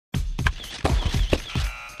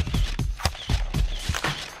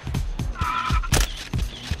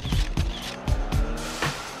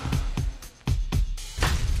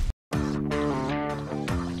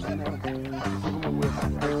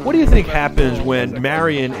think happens when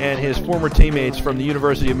Marion and his former teammates from the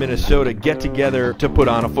University of Minnesota get together to put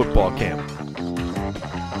on a football camp?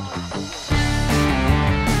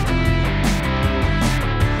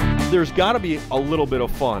 There's got to be a little bit of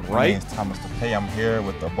fun, right? My name's Thomas DePay. I'm here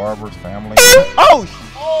with the Barber's family. Oh!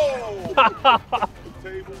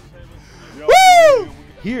 Woo!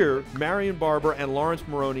 Here, Marion Barber and Lawrence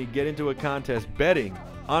Maroney get into a contest betting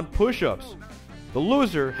on push-ups. The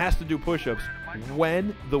loser has to do push-ups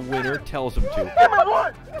when the winner tells him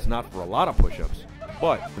to. It's not for a lot of push-ups,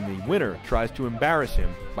 but when the winner tries to embarrass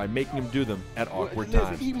him by making him do them at awkward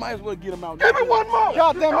times. He might as well get him out. Give me one more.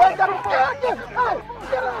 God damn it. Get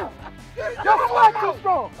out. Your flag too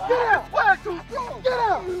strong. Get out. Flag too strong. Get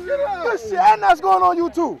out. Get out. This shit, and that's going on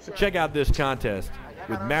YouTube. Check out this contest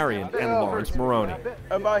with Marion and Lawrence Maroney.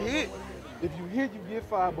 If I hit, If you hit, you get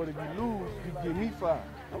 5, but if you lose, you give me 5.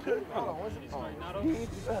 okay.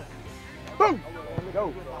 Boom.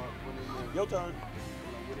 Go. Your turn.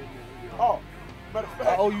 Oh, matter of fact,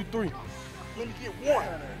 I owe you 3. let me get 1.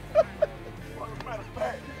 Matter of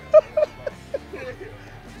fact.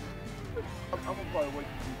 I'm gonna probably wait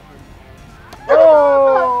till you.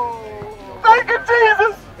 Oh! Thank you,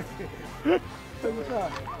 Jesus! Take your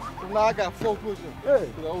time. So now I got 4 push-ups. Hey.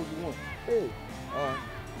 Because I owe you 1. Hey. All right.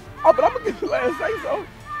 Oh, but I'm gonna get the last say so.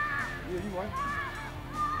 Yeah, you right.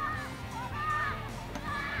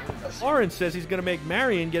 Lawrence says he's going to make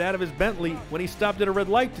Marion get out of his Bentley when he stopped at a red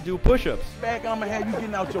light to do push-ups. Back, I'm gonna have you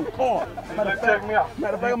getting out your car. Matter of fact, I'm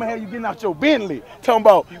gonna have you getting out your Bentley. Talking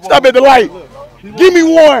about, stop at the light. Give me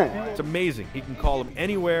 1. It's amazing. He can call him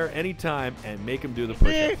anywhere, anytime, and make him do the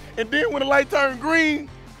push-ups. And then when the light turn green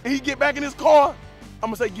and he get back in his car, I'm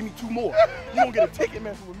gonna say, give me 2 more. You don't get a ticket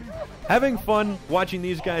messing with me. Having fun watching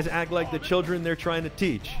these guys act like the children they're trying to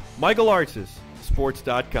teach. Michael Artsis,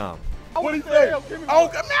 Sports.com. What he say?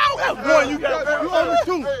 Oh, now that's 1. You owe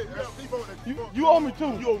me 2. You owe me 2.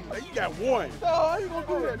 You got 1. No, how you gonna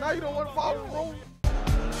do that? Now you don't want to follow the rules.